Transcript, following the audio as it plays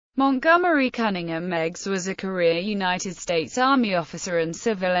Montgomery Cunningham Meigs was a career United States Army officer and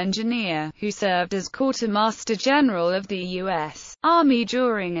civil engineer, who served as Quartermaster General of the U.S. Army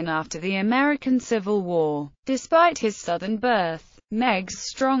during and after the American Civil War. Despite his Southern birth, Meigs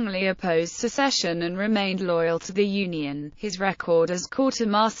strongly opposed secession and remained loyal to the Union. His record as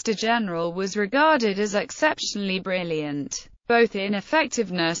Quartermaster General was regarded as exceptionally brilliant, both in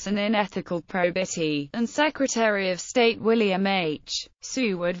effectiveness and in ethical probity, and Secretary of State William H.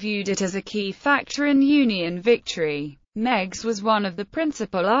 Seward viewed it as a key factor in Union victory. Meigs was one of the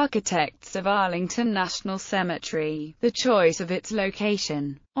principal architects of Arlington National Cemetery. The choice of its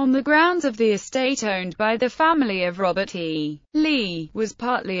location, on the grounds of the estate owned by the family of Robert E. Lee, was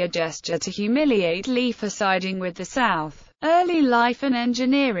partly a gesture to humiliate Lee for siding with the South. Early life and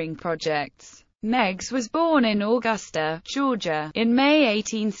engineering projects. Meigs was born in Augusta, Georgia, in May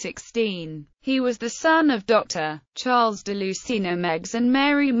 1816. He was the son of Dr. Charles de Lucina Meigs and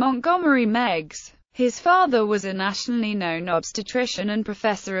Mary Montgomery Meigs. His father was a nationally known obstetrician and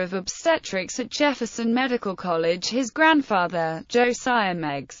professor of obstetrics at Jefferson Medical College. His grandfather, Josiah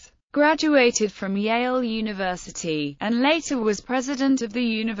Meigs, graduated from Yale University, and later was president of the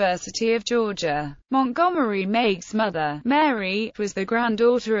University of Georgia. Montgomery Meigs' mother, Mary, was the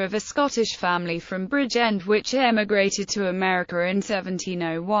granddaughter of a Scottish family from Bridgend which emigrated to America in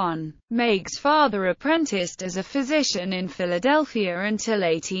 1701. Meigs' father apprenticed as a physician in Philadelphia until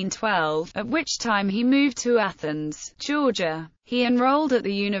 1812, at which time he moved to Athens, Georgia. He enrolled at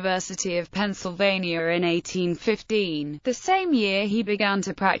the University of Pennsylvania in 1815. The same year he began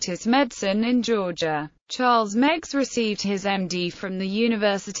to practice medicine in Georgia. Charles Meigs received his M.D. from the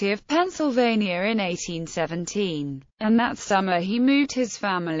University of Pennsylvania in 1817, and that summer he moved his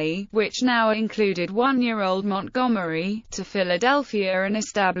family, which now included one-year-old Montgomery, to Philadelphia and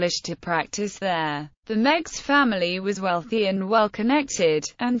established a practice there. The Meigs family was wealthy and well-connected,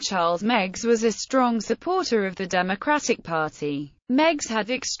 and Charles Meigs was a strong supporter of the Democratic Party. Meigs had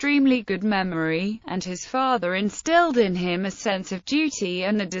extremely good memory, and his father instilled in him a sense of duty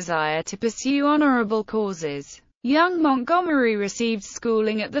and the desire to pursue honorable causes. Young Montgomery received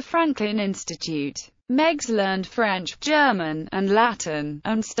schooling at the Franklin Institute. Meigs learned French, German, and Latin,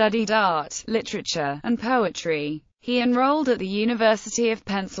 and studied art, literature, and poetry. He enrolled at the University of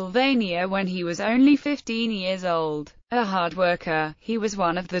Pennsylvania when he was only 15 years old. A hard worker, he was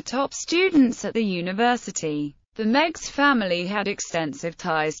one of the top students at the university. The Meigs family had extensive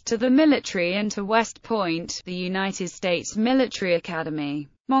ties to the military and to West Point, the United States Military Academy.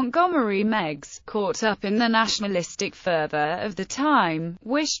 Montgomery Meigs, caught up in the nationalistic fervor of the time,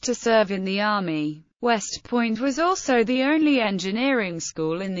 wished to serve in the Army. West Point was also the only engineering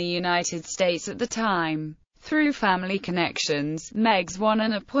school in the United States at the time. Through family connections, Meigs won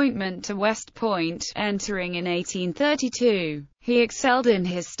an appointment to West Point, entering in 1832. He excelled in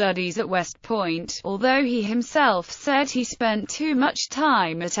his studies at West Point, although he himself said he spent too much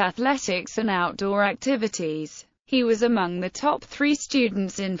time at athletics and outdoor activities. He was among the top 3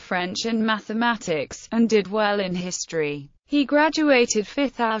 students in French and mathematics, and did well in history. He graduated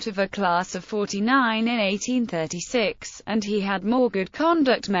 5th out of a class of 49 in 1836, and he had more good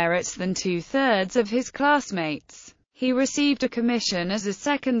conduct merits than 2/3 of his classmates. He received a commission as a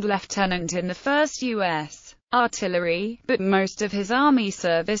second lieutenant in the 1st U.S. Artillery, but most of his Army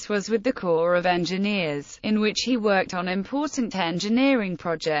service was with the Corps of Engineers, in which he worked on important engineering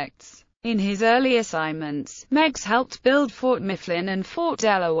projects. In his early assignments, Meigs helped build Fort Mifflin and Fort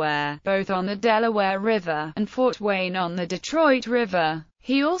Delaware, both on the Delaware River, and Fort Wayne on the Detroit River.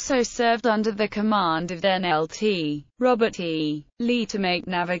 He also served under the command of then Lt. Robert E. Lee to make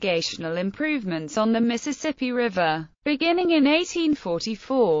navigational improvements on the Mississippi River. Beginning in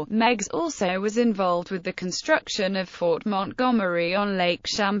 1844, Meigs also was involved with the construction of Fort Montgomery on Lake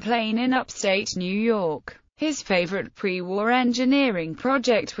Champlain in upstate New York. His favorite pre-war engineering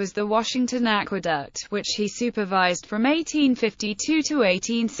project was the Washington Aqueduct, which he supervised from 1852 to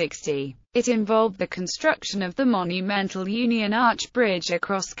 1860. It involved the construction of the monumental Union Arch Bridge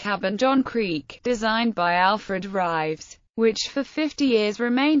across Cabandon Creek, designed by Alfred Rives, which for 50 years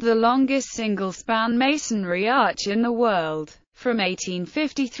remained the longest single-span masonry arch in the world. From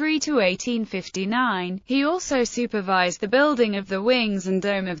 1853 to 1859, he also supervised the building of the wings and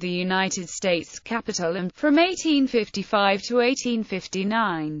dome of the United States Capitol, and from 1855 to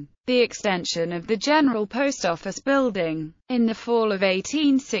 1859, the extension of the General Post Office building. In the fall of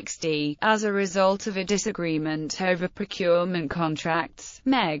 1860, as a result of a disagreement over procurement contracts,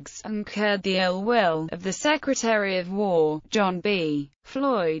 Meigs incurred the ill will of the Secretary of War, John B.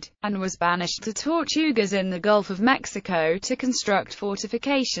 Floyd, and was banished to Tortugas in the Gulf of Mexico to construct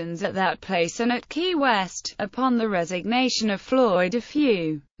fortifications at that place and at Key West. Upon the resignation of Floyd a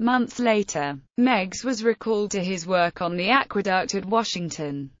few months later, Meigs was recalled to his work on the aqueduct at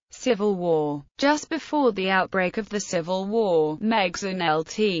Washington. Civil War. Just before the outbreak of the Civil War, Meigs and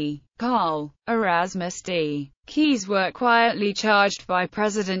Lt. Col. Erasmus D. Keyes were quietly charged by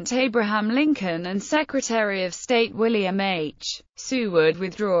President Abraham Lincoln and Secretary of State William H. Seward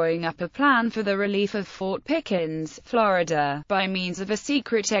with drawing up a plan for the relief of Fort Pickens, Florida, by means of a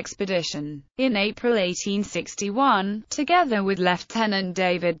secret expedition. In April 1861, together with Lieutenant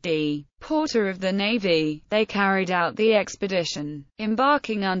David D. Porter of the Navy, they carried out the expedition,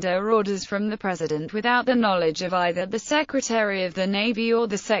 embarking under orders from the President without the knowledge of either the Secretary of the Navy or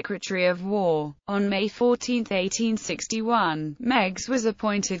the Secretary of War. On May 14, 1861, Meigs was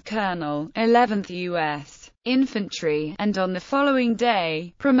appointed Colonel, 11th U.S. Infantry, and on the following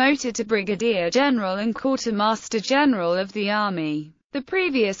day, promoted to Brigadier General and Quartermaster General of the Army. The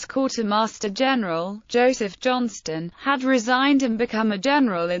previous Quartermaster General, Joseph Johnston, had resigned and become a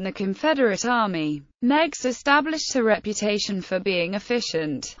general in the Confederate Army. Meigs established a reputation for being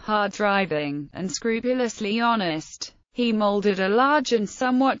efficient, hard-driving, and scrupulously honest. He molded a large and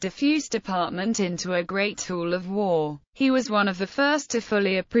somewhat diffuse department into a great tool of war. He was one of the first to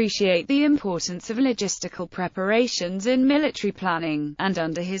fully appreciate the importance of logistical preparations in military planning, and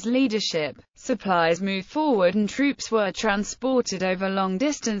under his leadership, supplies moved forward and troops were transported over long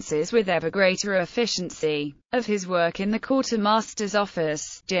distances with ever greater efficiency. Of his work in the quartermaster's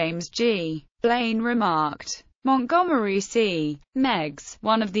office, James G. Blaine remarked, "Montgomery C. Meigs,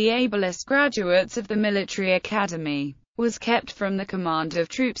 one of the ablest graduates of the military academy, was kept from the command of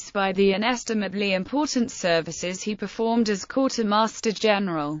troops by the inestimably important services he performed as Quartermaster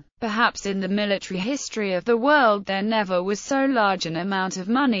General. Perhaps in the military history of the world there never was so large an amount of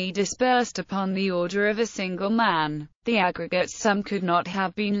money disbursed upon the order of a single man. The aggregate sum could not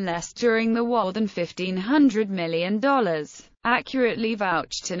have been less during the war than $1,500 million, accurately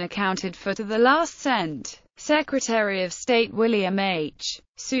vouched and accounted for to the last cent." Secretary of State William H.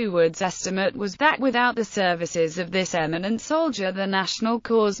 Seward's estimate was that without the services of this eminent soldier the national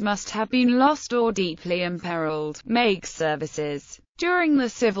cause must have been lost or deeply imperiled. Meigs' services during the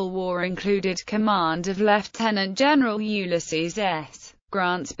Civil War included command of Lieutenant General Ulysses S.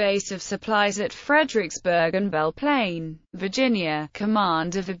 Grant's base of supplies at Fredericksburg and Belle Plaine, Virginia,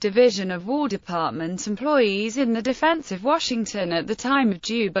 command of a division of War Department employees in the defense of Washington at the time of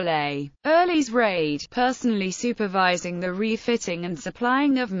Jubilee, Early's raid, personally supervising the refitting and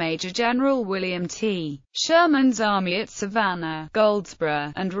supplying of Major General William T. Sherman's army at Savannah,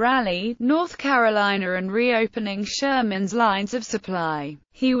 Goldsboro, and Raleigh, North Carolina, and reopening Sherman's lines of supply.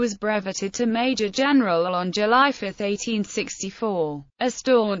 He was brevetted to Major General on July 5, 1864. A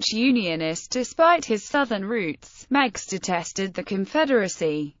staunch Unionist despite his Southern roots, Meigs detested the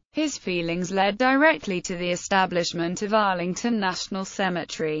Confederacy. His feelings led directly to the establishment of Arlington National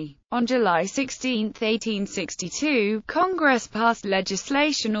Cemetery. On July 16, 1862, Congress passed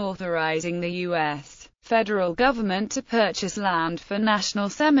legislation authorizing the U.S. federal government to purchase land for national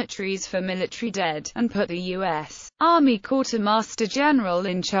cemeteries for military dead, and put the U.S. Army Quartermaster General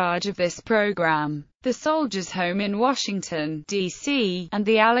in charge of this program. The Soldiers' Home in Washington, D.C., and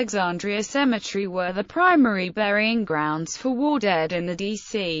the Alexandria Cemetery were the primary burying grounds for war dead in the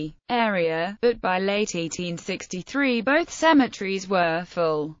D.C. area, but by late 1863 both cemeteries were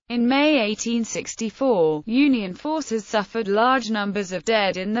full. In May 1864, Union forces suffered large numbers of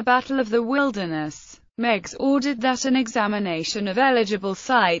dead in the Battle of the Wilderness. Meigs ordered that an examination of eligible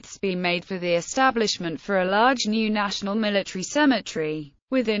sites be made for the establishment for a large new national military cemetery.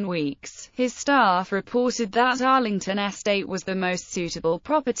 Within weeks, his staff reported that Arlington Estate was the most suitable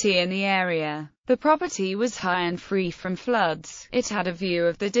property in the area. The property was high and free from floods, it had a view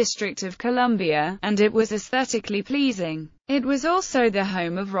of the District of Columbia, and it was aesthetically pleasing. It was also the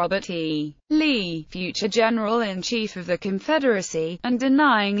home of Robert E. Lee, future General-in-Chief of the Confederacy, and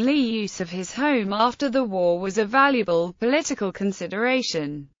denying Lee use of his home after the war was a valuable political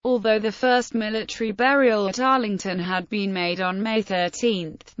consideration. Although the first military burial at Arlington had been made on May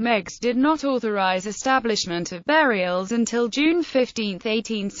 13, Meigs did not authorize establishment of burials until June 15,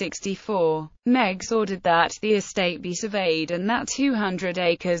 1864. Meigs ordered that the estate be surveyed and that 200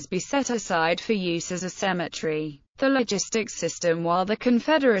 acres be set aside for use as a cemetery. the logistics system. While the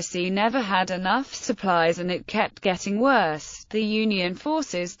Confederacy never had enough supplies and it kept getting worse, the Union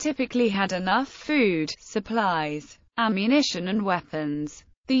forces typically had enough food, supplies, ammunition and weapons.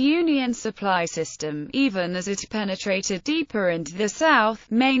 The Union supply system, even as it penetrated deeper into the South,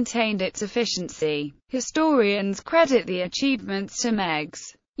 maintained its efficiency. Historians credit the achievements to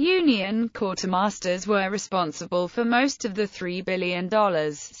ʻmɛɡz. Union quartermasters were responsible for most of the $3 billion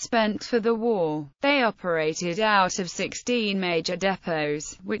spent for the war. They operated out of 16 major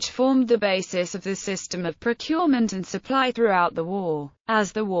depots, which formed the basis of the system of procurement and supply throughout the war.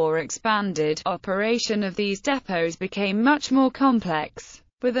 As the war expanded, operation of these depots became much more complex,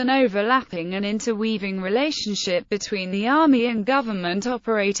 with an overlapping and interweaving relationship between the army and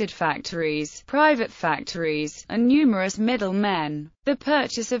government-operated factories, private factories, and numerous middlemen. The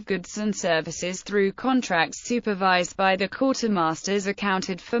purchase of goods and services through contracts supervised by the quartermasters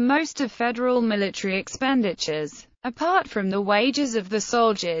accounted for most of federal military expenditures. Apart from the wages of the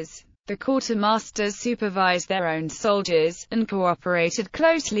soldiers, the quartermasters supervised their own soldiers, and cooperated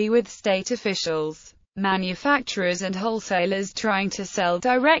closely with state officials, manufacturers and wholesalers trying to sell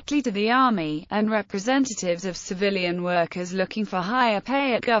directly to the army, and representatives of civilian workers looking for higher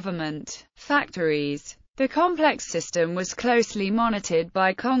pay at government factories. The complex system was closely monitored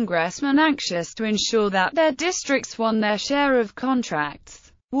by congressmen anxious to ensure that their districts won their share of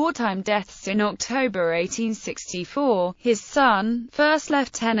contracts. Wartime deaths. In October 1864, his son, First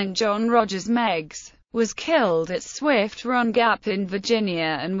Lieutenant John Rogers Meigs, was killed at Swift Run Gap in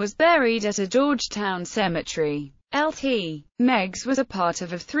Virginia and was buried at a Georgetown cemetery. Lt. Meigs was a part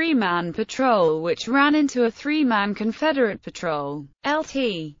of a three-man patrol which ran into a three-man Confederate patrol. Lt.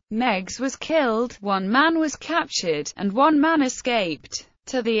 Meigs was killed, one man was captured, and one man escaped.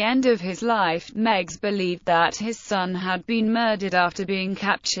 To the end of his life, Meigs believed that his son had been murdered after being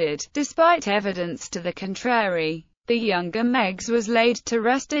captured, despite evidence to the contrary. The younger Meigs was laid to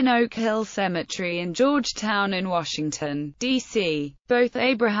rest in Oak Hill Cemetery in Georgetown in Washington, D.C. Both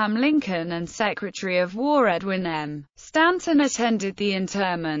Abraham Lincoln and Secretary of War Edwin M. Stanton attended the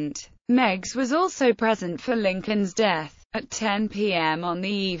interment. Meigs was also present for Lincoln's death. At 10 p.m. on the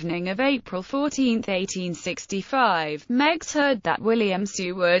evening of April 14, 1865, Meigs heard that William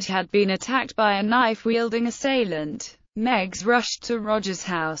Seward had been attacked by a knife-wielding assailant. Meigs rushed to Rogers'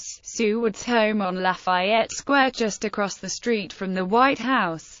 house, Seward's home on Lafayette Square just across the street from the White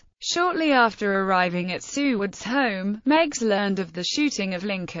House. Shortly after arriving at Seward's home, Meigs learned of the shooting of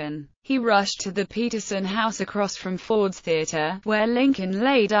Lincoln. He rushed to the Peterson House across from Ford's Theater, where Lincoln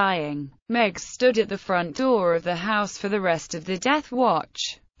lay dying. Meigs stood at the front door of the house for the rest of the death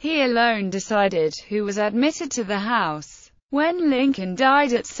watch. He alone decided who was admitted to the house. When Lincoln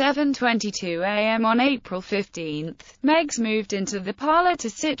died at 7:22 a.m. on April 15, Meigs moved into the parlor to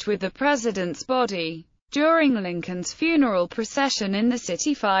sit with the president's body. During Lincoln's funeral procession in the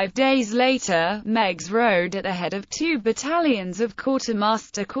city 5 days later, Meigs rode at the head of 2 battalions of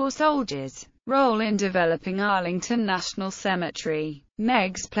Quartermaster Corps soldiers. Role in developing Arlington National Cemetery.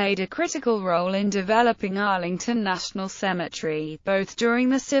 Meigs played a critical role in developing Arlington National Cemetery, both during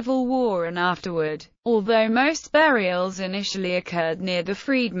the Civil War and afterward. Although most burials initially occurred near the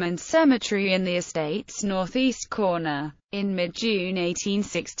Freedmen's Cemetery in the estate's northeast corner, in mid-June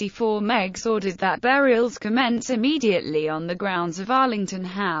 1864 Meigs ordered that burials commence immediately on the grounds of Arlington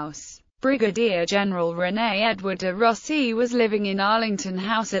House. Brigadier General René Edward de Rossi was living in Arlington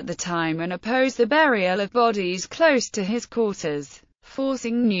House at the time and opposed the burial of bodies close to his quarters,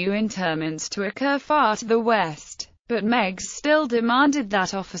 forcing new interments to occur far to the west. But Meigs still demanded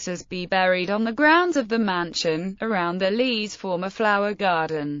that officers be buried on the grounds of the mansion, around the Lee's former flower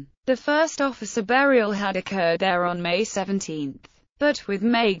garden. The first officer burial had occurred there on May 17. But with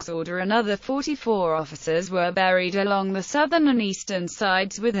Meigs' order another 44 officers were buried along the southern and eastern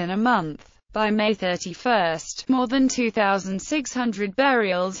sides within a month. By May 31, more than 2,600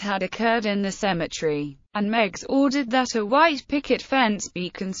 burials had occurred in the cemetery, and Meigs ordered that a white picket fence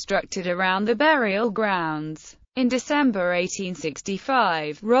be constructed around the burial grounds. In December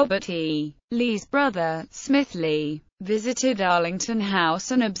 1865, Robert E. Lee's brother, Smith Lee, visited Arlington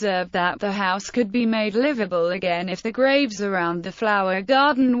House and observed that the house could be made livable again if the graves around the flower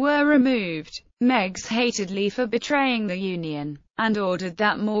garden were removed. Meigs hated Lee for betraying the Union, and ordered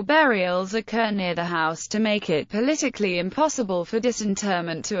that more burials occur near the house to make it politically impossible for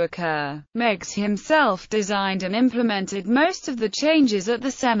disinterment to occur. Meigs himself designed and implemented most of the changes at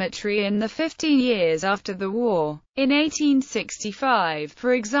the cemetery in the 15 years after the war. In 1865,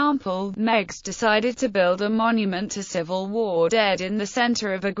 for example, Meigs decided to build a monument to Civil War dead in the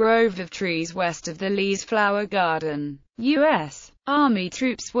center of a grove of trees west of the Lee's flower garden. U.S. Army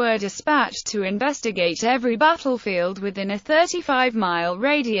troops were dispatched to investigate every battlefield within a 35-mile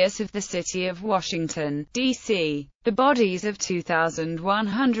radius of the city of Washington, D.C. The bodies of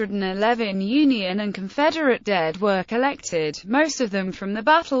 2,111 Union and Confederate dead were collected, most of them from the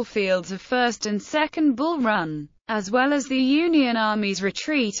battlefields of 1st and 2nd Bull Run, as well as the Union Army's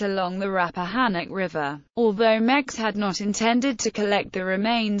retreat along the Rappahannock River. Although Meigs had not intended to collect the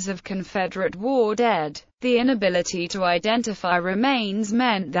remains of Confederate war dead, the inability to identify remains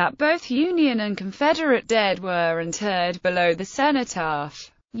meant that both Union and Confederate dead were interred below the cenotaph.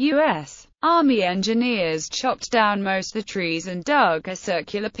 U.S. Army engineers chopped down most of the trees and dug a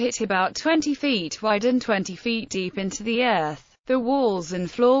circular pit about 20 feet wide and 20 feet deep into the earth. The walls and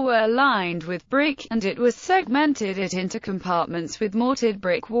floor were lined with brick, and it was segmented into compartments with mortared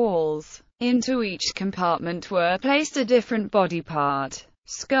brick walls. Into each compartment were placed a different body part: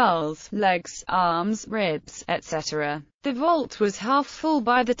 skulls, legs, arms, ribs, etc. The vault was half full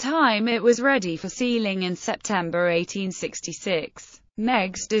by the time it was ready for sealing in September 1866.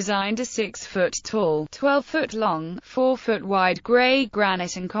 Meigs designed a 6-foot-tall, 12-foot-long, 4-foot-wide gray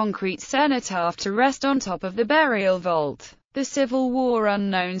granite and concrete cenotaph to rest on top of the burial vault. The Civil War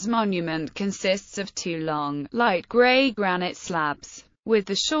Unknowns Monument consists of 2 long, light gray granite slabs, with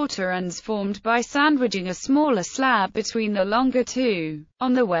the shorter ends formed by sandwiching a smaller slab between the longer 2.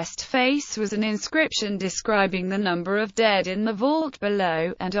 On the west face was an inscription describing the number of dead in the vault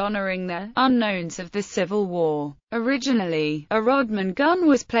below, and honoring the unknowns of the Civil War. Originally, a Rodman gun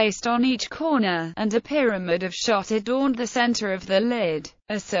was placed on each corner, and a pyramid of shot adorned the center of the lid.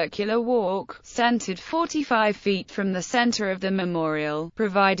 A circular walk, centered 45 feet from the center of the memorial,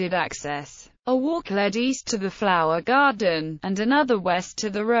 provided access. A walk led east to the flower garden, and another west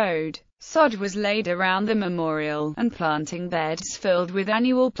to the road. Sod was laid around the memorial, and planting beds filled with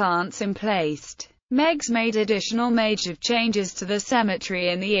annual plants emplaced. Meigs made additional major changes to the cemetery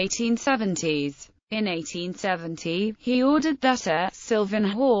in the 1870s. In 1870, he ordered that at Sylvan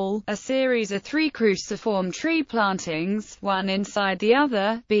Hall, a series of 3 cruciform tree plantings, one inside the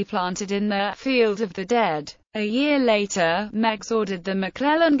other, be planted in the Field of the Dead. A year later, Meigs ordered the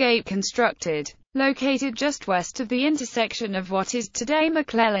McClellan Gate constructed, located just west of the intersection of what is today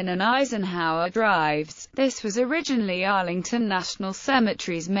McClellan and Eisenhower Drives. This was originally Arlington National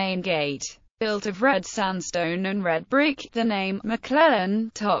Cemetery's main gate. Built of red sandstone and red brick, the name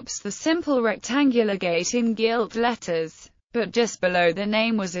McClellan tops the simple rectangular gate in gilt letters. But just below the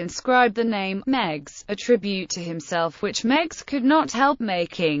name was inscribed the name Meigs, a tribute to himself which Meigs could not help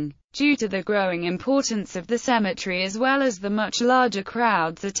making. Due to the growing importance of the cemetery as well as the much larger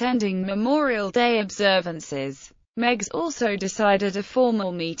crowds attending Memorial Day observances, Meigs also decided a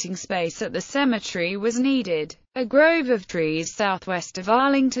formal meeting space at the cemetery was needed. A grove of trees southwest of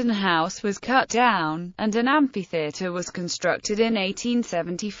Arlington House was cut down, and an amphitheater was constructed in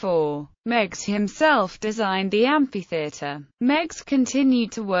 1874. Meigs himself designed the amphitheater. Meigs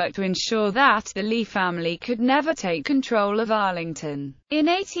continued to work to ensure that the Lee family could never take control of Arlington. In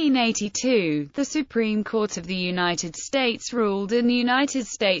 1882, the Supreme Court of the United States ruled in United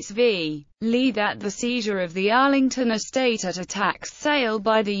States v. Lee that the seizure of the Arlington estate at a tax sale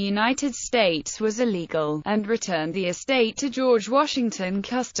by the United States was illegal, and returned the estate to George Washington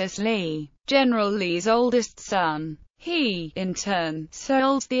Custis Lee, General Lee's oldest son. He, in turn,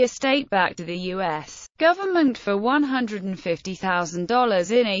 sold the estate back to the U.S. government for $150,000 in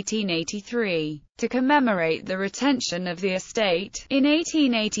 1883. To commemorate the retention of the estate, in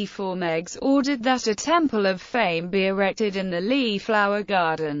 1884 Meigs ordered that a Temple of Fame be erected in the Lee Flower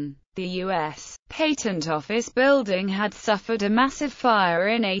Garden. The U.S. Patent Office building had suffered a massive fire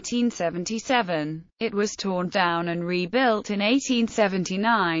in 1877. It was torn down and rebuilt in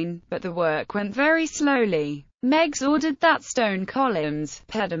 1879, but the work went very slowly. Meigs ordered that stone columns,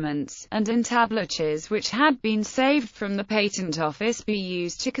 pediments, and entablatures which had been saved from the Patent Office be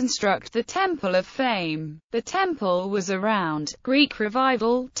used to construct the Temple of Fame. The temple was a round, Greek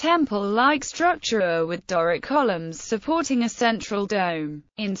Revival, temple-like structure with Doric columns supporting a central dome.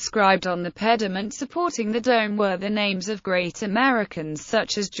 Inscribed on the pediment supporting the dome were the names of great Americans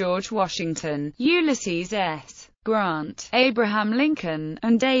such as George Washington, Ulysses S. Grant, Abraham Lincoln,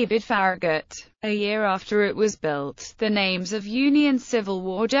 and David Farragut. A year after it was built, the names of Union Civil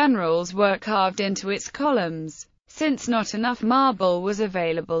War generals were carved into its columns. Since not enough marble was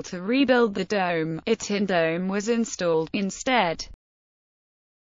available to rebuild the dome, a tin dome was installed instead.